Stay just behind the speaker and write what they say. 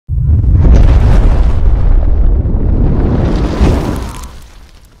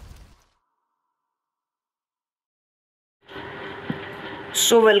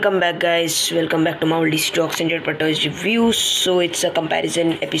So welcome back guys, welcome back to Marvel DC Talks and Prototypes Reviews. So it's a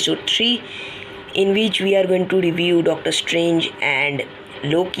comparison episode 3 in which we are going to review Doctor Strange and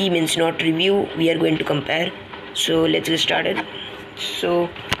Loki, means not review, we are going to compare. So let's get started. So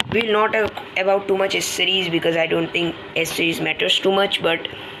we will not talk about too much S series because I don't think S series matters too much, but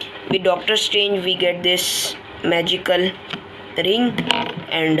with Doctor Strange we get this magical ring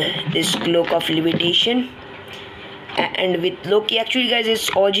and this cloak of levitation. And with Loki, actually guys, it's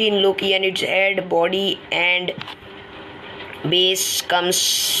OG in Loki, and its head, body and base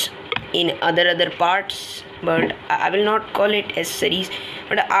comes in other parts, but I will not call it S series,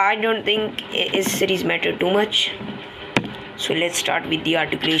 but I don't think S series matter too much. So let's start with the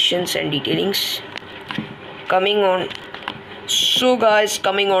articulations and detailings. Coming on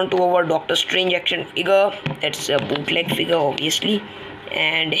to our Doctor Strange action figure. That's a bootleg figure obviously,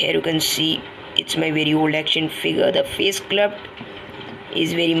 and here you can see it's my very old action figure. The face sculpt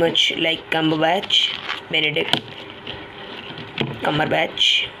is very much like Benedict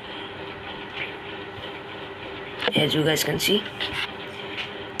Cumberbatch, as you guys can see.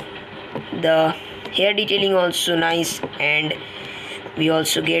 The hair detailing also nice, and we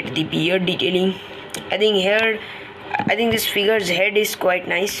also get the beard detailing. I think this figure's head is quite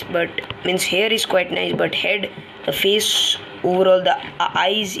nice, but means hair is quite nice, but head, the face, overall the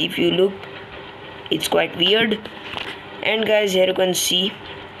eyes, if you look, it's quite weird. And guys, here you can see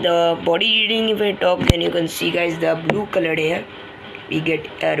the body detailing. If I talk, then you can see guys the blue colored hair. We get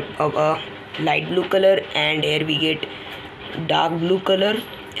a light blue color, and here we get dark blue color,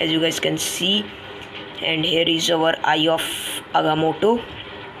 as you guys can see. And here is our eye of Agamotto.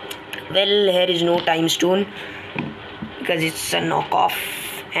 Well, here is no time stone because it's a knockoff.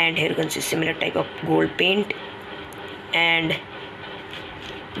 And here you can see similar type of gold paint and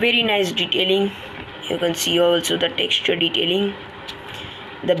very nice detailing. You can see also the texture detailing,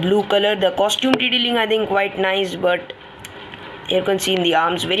 the blue color, the costume detailing I think quite nice, but here you can see in the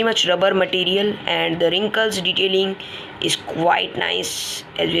arms very much rubber material, and the wrinkles detailing is quite nice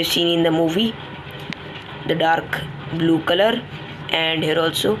as we have seen in the movie, the dark blue color. And here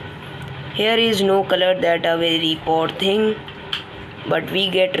is no color, that a very poor thing, but we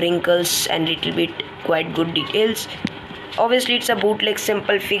get wrinkles and little bit quite good details. Obviously it's a bootleg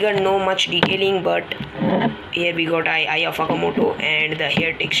simple figure, no much detailing, but here we got eye of Agamotto, and the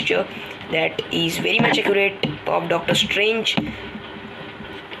hair texture that is very much accurate of Doctor Strange.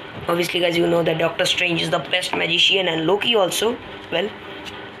 Obviously guys, you know that Doctor Strange is the best magician, and Loki also. Well,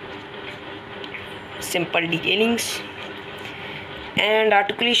 simple detailings and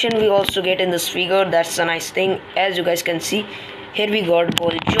articulation we also get in this figure. That's a nice thing. As you guys can see, here we got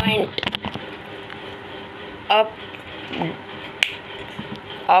ball joint, up,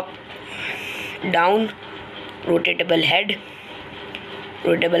 down, rotatable head,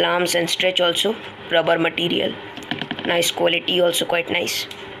 rotatable arms, and stretch also, rubber material, nice quality, also quite nice.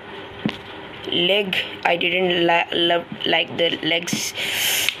 Leg, I didn't like the legs,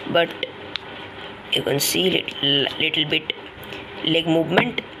 but you can see little bit leg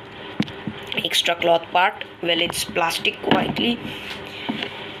movement, extra cloth part. Well, it's plastic quietly.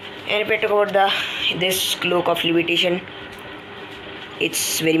 And if I talk about this cloak of levitation,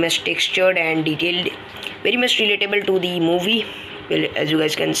 it's very much textured and detailed, very much relatable to the movie. Well, as you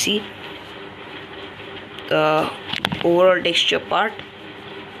guys can see, the overall texture part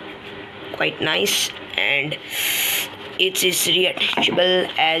quite nice, and it is reattachable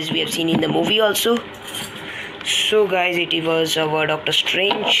as we have seen in the movie also. So guys, it was our Doctor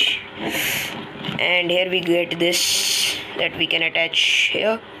Strange, and here we get this that we can attach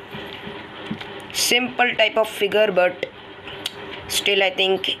here. Simple type of figure, but still I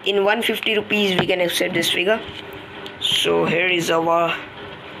think in 150 rupees we can accept this figure. So here is our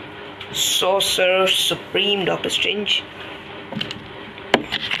Sorcerer Supreme Doctor Strange.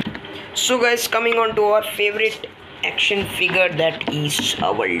 So guys, coming on to our favorite action figure, that is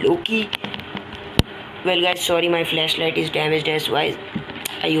our Loki. Well guys, sorry my flashlight is damaged, as why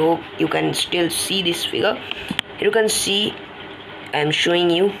I hope you can still see this figure. Here you can see I'm showing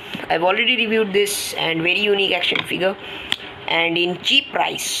you, I've already reviewed this, and very unique action figure, and in cheap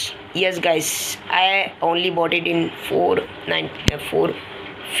price. Yes guys, I only bought it in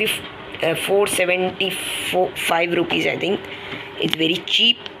 475 rupees. I think it's very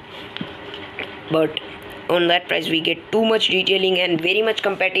cheap, but on that price we get too much detailing and very much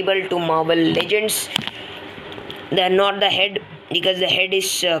compatible to Marvel Legends. They are not the head, because the head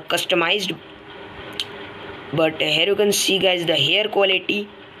is customized, but here you can see guys the hair quality.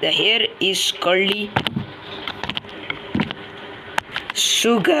 The hair is curly.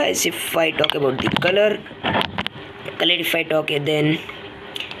 So guys, if I talk about the color, if I talk, then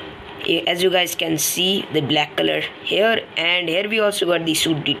as you guys can see, the black color here, and here we also got the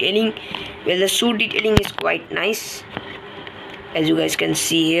suit detailing. Well, the suit detailing is quite nice, as you guys can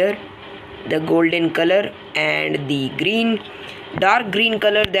see here, the golden color and the green, dark green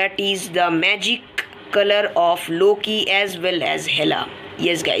color, that is the magic color of Loki as well as Hela.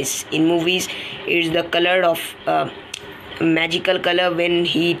 Yes guys, in movies it's the color of magical color when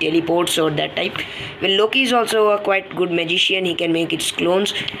he teleports or that type. Well, Loki is also a quite good magician. He can make its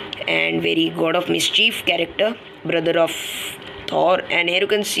clones, and very god of mischief character, brother of Thor. And here you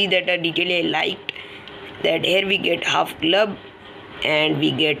can see that a detail I liked, that here we get half glove and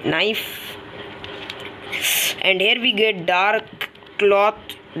we get knife, and here we get dark cloth,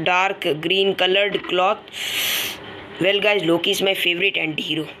 dark green colored cloth. Well guys, Loki is my favorite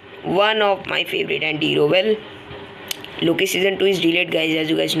anti-hero, one of my favorite anti-hero. Well, Loki season 2 is delayed guys, as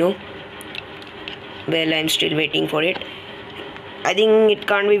you guys know. Well, I'm still waiting for it. I think it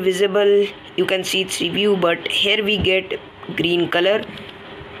can't be visible, you can see its review, but here we get green color.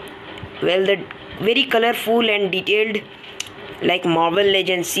 Well, the very colorful and detailed, like Marvel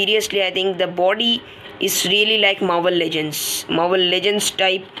Legends. Seriously, I think the body is really like Marvel Legends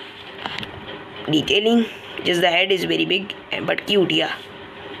type detailing. Just the head is very big but cute, yeah.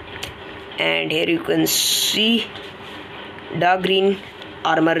 And here you can see dark green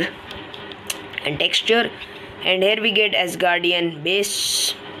armor and texture, and here we get Asgardian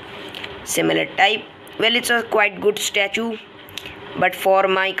base, similar type. Well, it's a quite good statue, but for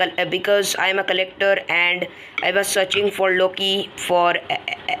my because I am a collector and I was searching for Loki for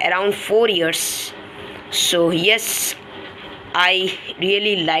around 4 years, so yes, I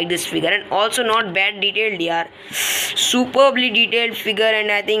really like this figure. And also not bad detailed, yeah, superbly detailed figure.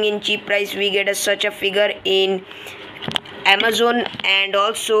 And I think in cheap price we get such a figure in Amazon, and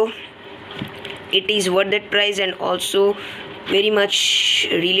also it is worth that price, and also very much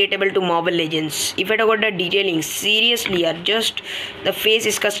relatable to Marvel Legends. If I talk about the detailing, seriously, yeah, just the face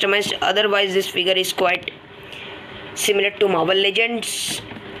is customized. Otherwise this figure is quite similar to Marvel Legends.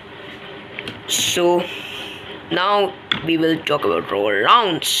 So now we will talk about roll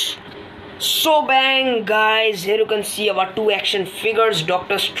rounds. So bang guys, here you can see our two action figures,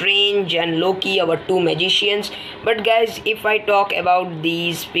 Dr. Strange and Loki, our two magicians. But guys, if I talk about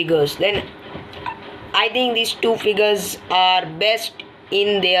these figures, then I think these two figures are best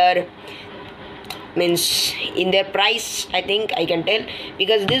in their price. I think I can tell,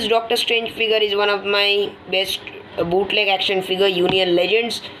 because this Dr. Strange figure is one of my best bootleg action figure, Union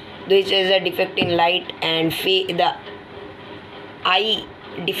Legends. This is a defect in light and the eye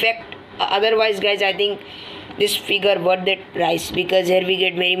defect. Otherwise guys, I think this figure worth that price, because here we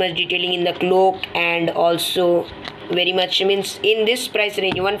get very much detailing in the cloak, and also very much in this price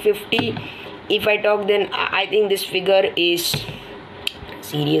range 150 if I talk, then I think this figure is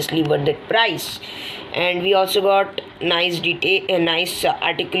seriously worth that price. And we also got nice detail, nice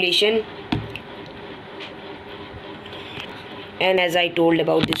articulation. And as I told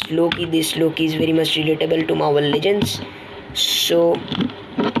about this Loki is very much relatable to Marvel Legends. So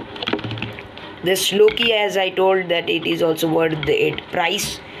this Loki, as I told, that it is also worth its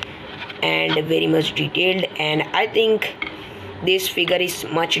price and very much detailed, and I think this figure is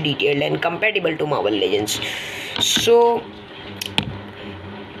much detailed and compatible to Marvel Legends. So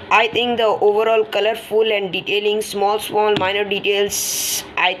I think the overall colorful and detailing, small minor details,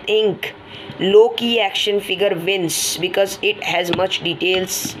 I think Loki action figure wins because it has much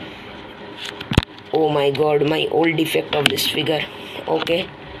details. Oh my god, my old defect of this figure. Okay.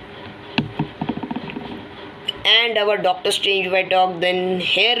 And our Doctor Strange, if I talk, then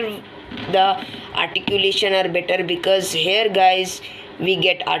here the articulation are better, because here guys we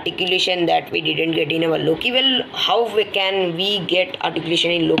get articulation that we didn't get in our Loki. Well, how can we get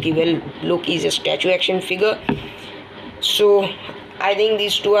articulation in Loki? Well, Loki is a statue action figure, so I think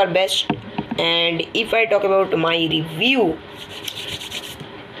these two are best. And if I talk about my review,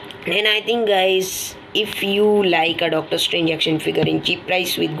 then I think guys, if you like a Doctor Strange action figure in cheap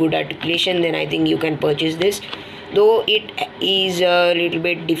price with good articulation, then I think you can purchase this. Though it is a little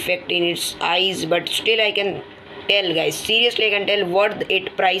bit defect in its eyes, but still I can tell guys, seriously I can tell worth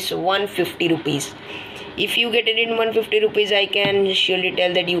it price 150 rupees. If you get it in 150 rupees, I can surely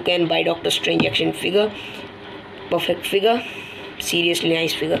tell that you can buy Doctor Strange action figure. Perfect figure, seriously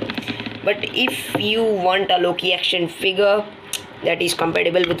nice figure. But if you want a Loki action figure that is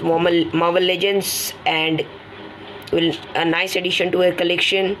compatible with Marvel Legends and will a nice addition to a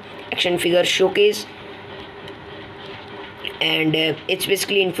collection, action figure showcase, and it's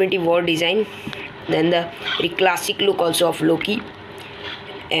basically Infinity War design, then the very classic look also of Loki,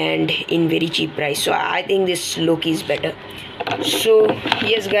 and in very cheap price. So I think this Loki is better. So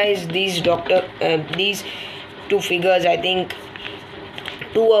yes guys, these two figures, I think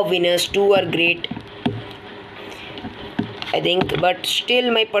two are winners, two are great, I think, but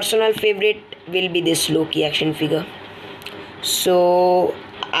still my personal favorite will be this Loki action figure. So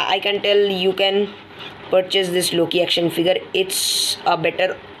I can tell you can purchase this Loki action figure. It's a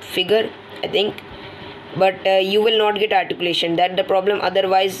better figure, I think, but you will not get articulation. That's the problem.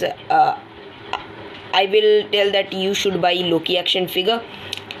 Otherwise, I will tell that you should buy Loki action figure.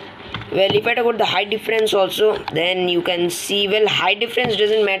 Well, if I talk about the height difference also, then you can see, well, height difference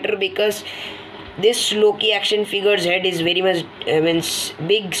doesn't matter because this Loki action figure's head is very much means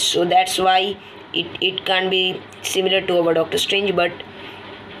big, so that's why it can't be similar to our Doctor Strange. But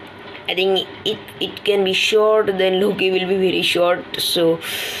I think it can be short, then Loki will be very short. So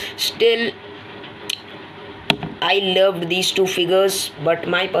still I loved these two figures, but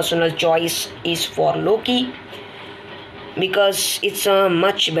my personal choice is for Loki because it's a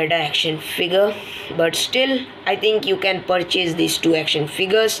much better action figure. But still I think you can purchase these two action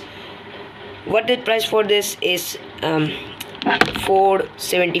figures. What the price for this is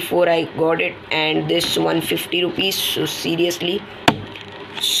 474 I got it, and this 150 rupees. So seriously,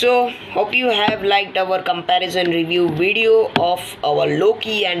 so hope you have liked our comparison review video of our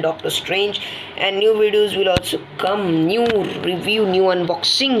Loki and Doctor Strange, and new videos will also come, new review, new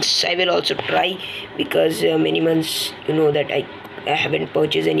unboxings I will also try, because many months you know that I haven't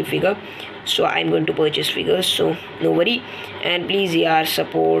purchased any figure, so I'm going to purchase figures, so no worry. And please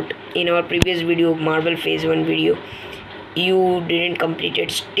support. In our previous video, Marvel phase 1 video, you didn't complete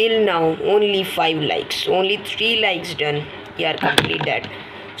it till now, only 5 likes, only 3 likes done, complete that.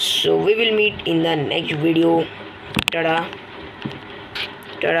 So we will meet in the next video. Tada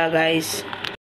guys.